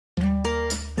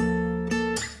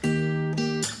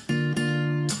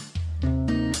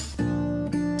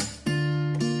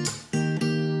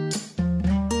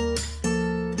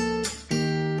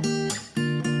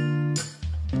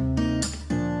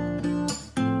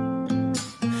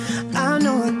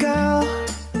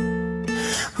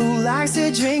likes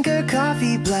to drink her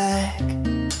coffee black,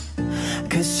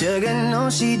 'cause sugar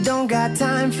knows she don't got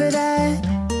time for that.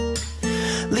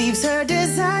 Leaves her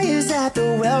desires at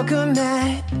the welcome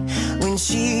mat when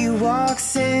she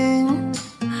walks in.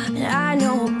 I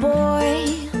know a boy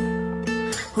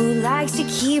who likes to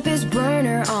keep his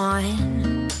burner on.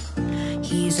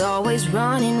 He's always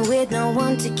running with no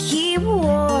one to keep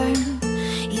warm.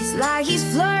 It's like he's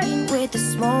flirting with the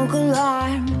smoke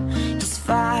alarm. His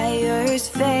fire's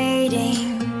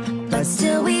fading, but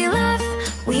still we laugh,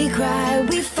 we cry,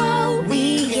 we fall, we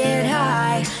get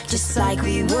high. Just like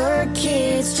we were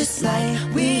kids, just like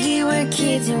we were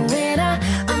kids. And when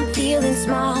I'm feeling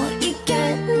small, you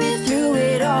get me through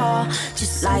it all.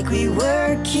 Just like we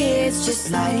were kids,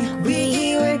 just like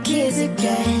we were kids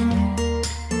again.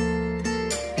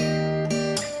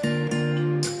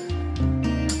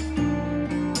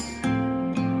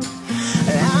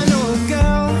 I know a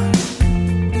girl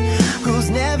who's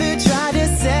never tried to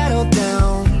settle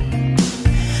down.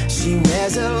 She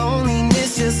wears her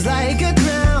loneliness just like a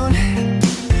crown,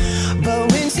 but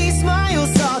when she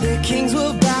smiles, all the kings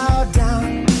will bow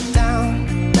down, down,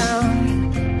 down.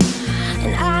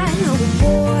 And I know the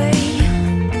boy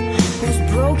who's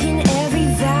broken every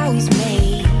vow he's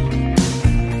made,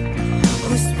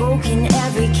 who's spoken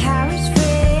every coward's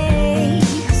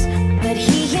phrase, but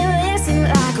he can listen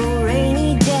like a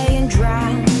rainy day and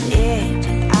drown it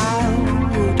out.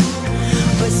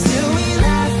 But still we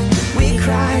laugh, we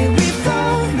cry, we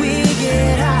fall, we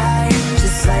get high.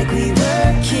 Just like we were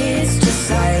kids, just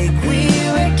like we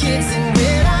were kids. And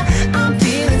when I'm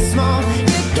feeling small,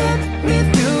 you get me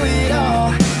through it all.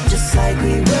 Just like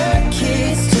we were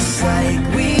kids, just like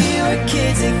we were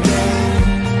kids again.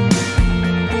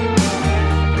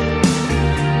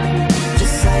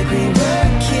 Just like we were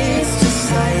kids, just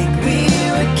like we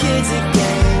were kids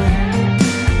again.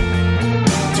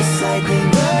 Just like we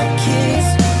were kids,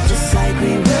 just like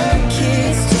we were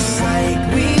kids, just like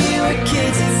we were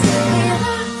kids again.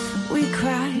 We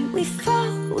cry, we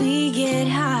fall, we get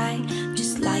high.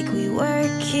 Just like we were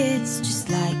kids, just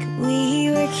like we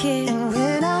were kids. And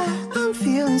when I'm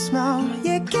feeling small,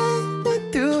 you get me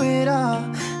through it all.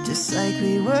 Just like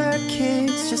we were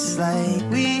kids, just like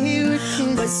we were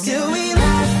kids. But still we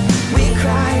laugh, we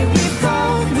cry, we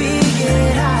fall, we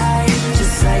get high.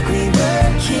 Just like we were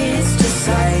kids, just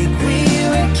like we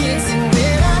were kids. And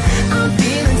when I'm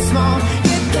feeling small,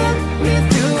 you get me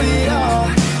through it all.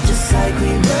 Just like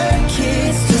we were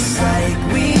kids, just like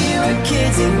we were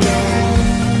kids again.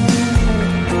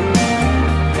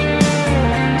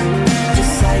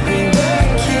 Just like we were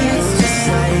kids, just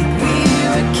like we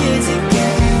were kids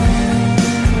again.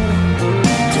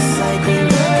 Just like we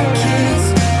were kids,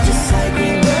 just like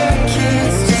we were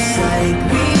kids, just like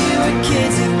we were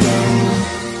kids again.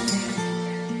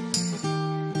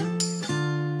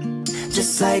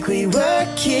 Just like we were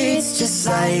kids, just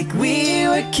like we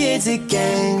were kids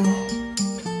again.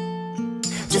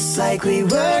 Just like we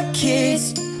were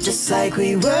kids, just like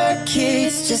we were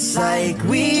kids, just like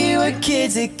we were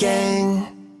kids again.